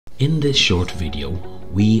In this short video,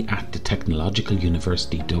 we at the Technological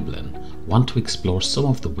University Dublin want to explore some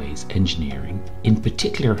of the ways engineering, in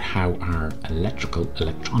particular how our electrical,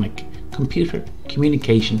 electronic, computer,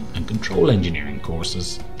 communication and control engineering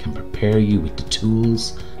courses can prepare you with the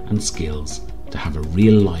tools and skills to have a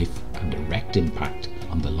real life and direct impact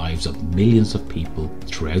on the lives of millions of people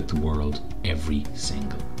throughout the world every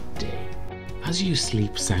single day. As you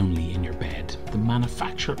sleep soundly in your bed, the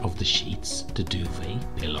manufacture of the sheets, the duvet,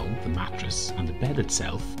 pillow, the mattress and the bed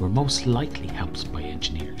itself were most likely helped by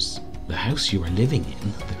engineers. The house you are living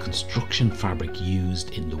in, the construction fabric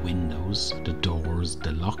used in the windows, the doors,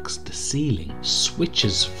 the locks, the ceiling,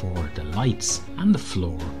 switches for the lights and the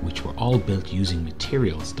floor, which were all built using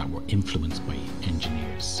materials that were influenced by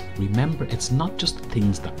engineers. Remember, it's not just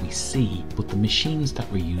things that we see, but the machines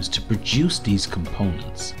that were used to produce these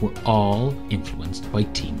components were all influenced by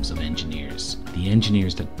teams of engineers. The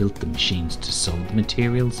engineers that built the machines to sew the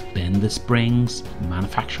materials, bend the springs,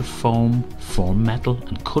 manufacture foam, form metal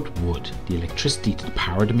and cut wood, the electricity to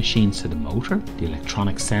power the machines to the motor, the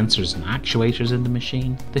electronic sensors and actuators in the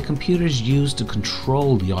machine, the computers used to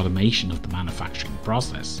control the automation of the manufacturing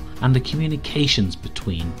process, and the communications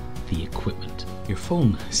between the equipment. Your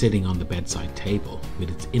phone sitting on the bedside table with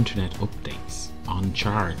its internet updates, on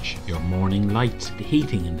charge, your morning light, the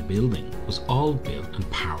heating in the building was all built and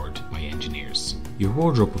powered by engineers. Your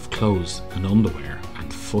wardrobe of clothes and underwear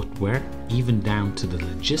and footwear, even down to the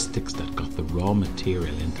logistics that got the raw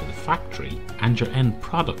material into the factory and your end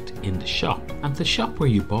product in the shop, and the shop where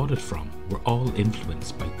you bought it from, were all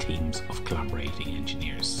influenced by teams of collaborating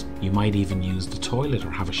engineers. You might even use the toilet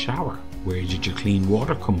or have a shower. Where did your clean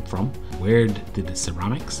water come from? Where did the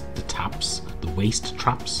ceramics, the taps, the waste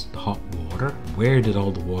traps, the hot water, where did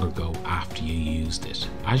all the water go after you used it?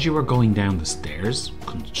 As you were going down the stairs,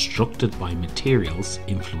 constructed by materials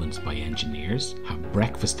influenced by engineers, have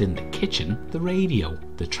breakfast in the kitchen, the radio,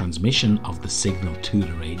 the transmission of the signal to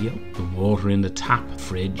the radio, the water in the tap,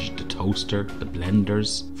 fridge, the toaster, the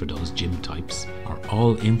blenders, for those gym types, are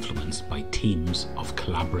all influenced by teams of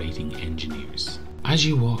collaborating engineers. As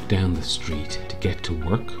you walk down the street to get to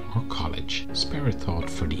work or college, spare a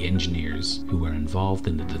thought for the engineers who are involved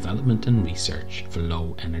in the development and research for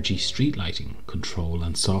low energy street lighting, control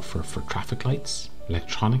and software for traffic lights,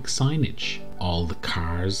 electronic signage, all the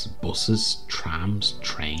cars, buses, trams,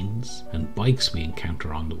 trains and bikes we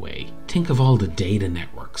encounter on the way. Think of all the data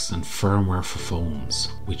networks and firmware for phones,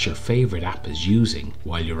 which your favorite app is using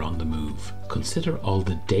while you're on the move. Consider all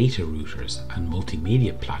the data routers and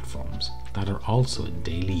multimedia platforms that are also in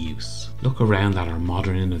daily use. Look around at our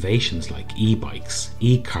modern innovations like e-bikes,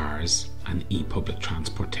 e-cars and e-public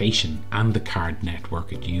transportation and the card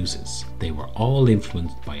network it uses. They were all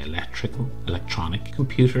influenced by electrical, electronic,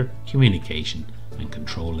 computer, communication and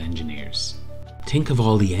control engineers. Think of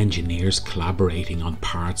all the engineers collaborating on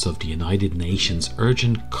parts of the United Nations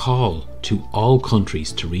urgent call to all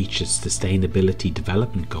countries to reach its sustainability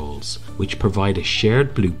development goals, which provide a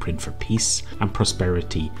shared blueprint for peace and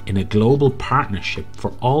prosperity in a global partnership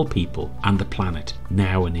for all people and the planet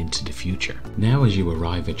now and into the future. Now as you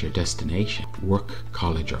arrive at your destination, work,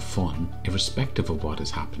 college or fun, irrespective of what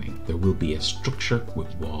is happening, there will be a structure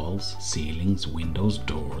with walls, ceilings, windows,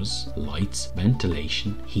 doors, lights,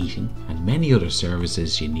 ventilation, heating and many other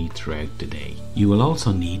services you need throughout the day. You will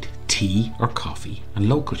also need tea or coffee and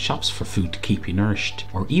local shops for food to keep you nourished,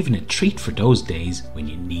 or even a treat for those days when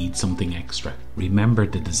you need something extra. Remember,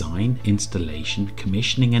 the design, installation,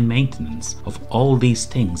 commissioning and maintenance of all these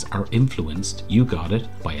things are influenced, you got it,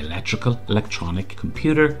 by electrical, electronic,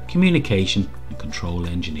 computer, communication and control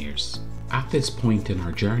engineers. At this point in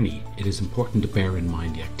our journey, it is important to bear in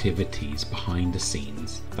mind the activities behind the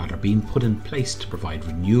scenes that are being put in place to provide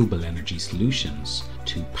renewable energy solutions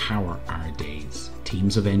to power our days.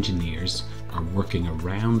 Teams of engineers are working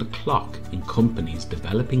around the clock in companies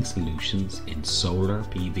developing solutions in solar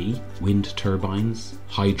PV, wind turbines,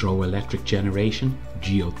 hydroelectric generation,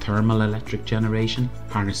 geothermal electric generation,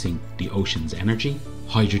 harnessing the ocean's energy,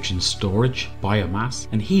 hydrogen storage, biomass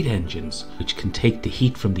and heat engines, which can take the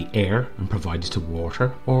heat from the air and provide it to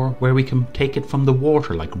water, or where we can take it from the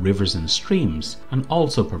water like rivers and streams and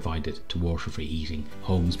also provide it to water for heating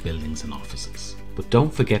homes, buildings and offices. But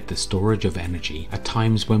don't forget the storage of energy at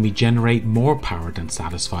times when we generate more power than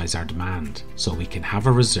satisfies our demand, so we can have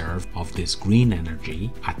a reserve of this green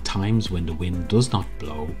energy at times when the wind does not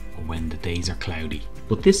blow or when the days are cloudy.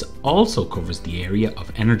 But this also covers the area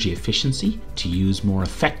of energy efficiency to use more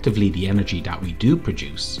effectively the energy that we do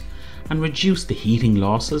produce and reduce the heating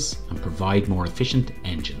losses and provide more efficient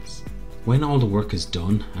engines. When all the work is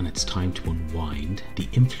done and it's time to unwind, the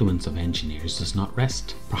influence of engineers does not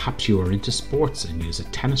rest. Perhaps you are into sports and use a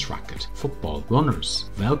tennis racket, football,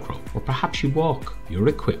 runners, Velcro, or perhaps you walk. Your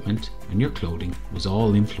equipment and your clothing was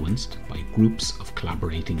all influenced by groups of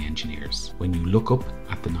collaborating engineers. When you look up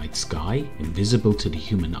at the night sky, invisible to the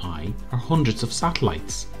human eye are hundreds of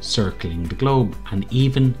satellites circling the globe, and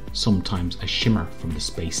even sometimes a shimmer from the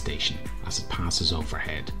space station as it passes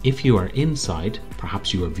overhead. If you are inside,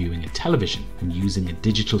 perhaps you are viewing a television and using a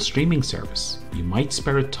digital streaming service. You might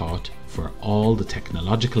spare a thought for all the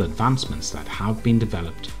technological advancements that have been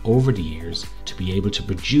developed over the years to be able to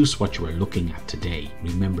produce what you are looking at today.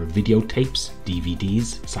 Remember videotapes,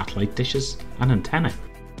 DVDs, satellite dishes, and antennae.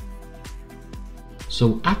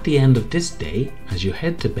 So at the end of this day, as you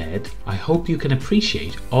head to bed, I hope you can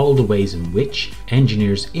appreciate all the ways in which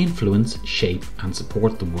engineers influence, shape, and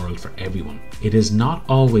support the world for everyone. It is not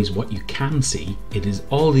always what you can see, it is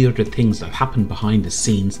all the other things that happen behind the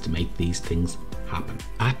scenes to make these things happen.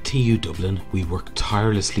 At TU Dublin, we work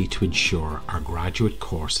tirelessly to ensure our graduate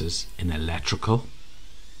courses in electrical,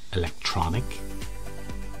 electronic,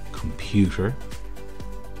 computer,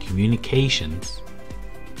 communications,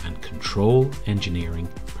 and control engineering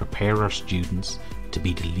prepare our students to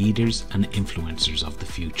be the leaders and influencers of the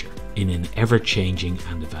future in an ever-changing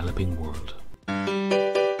and developing world.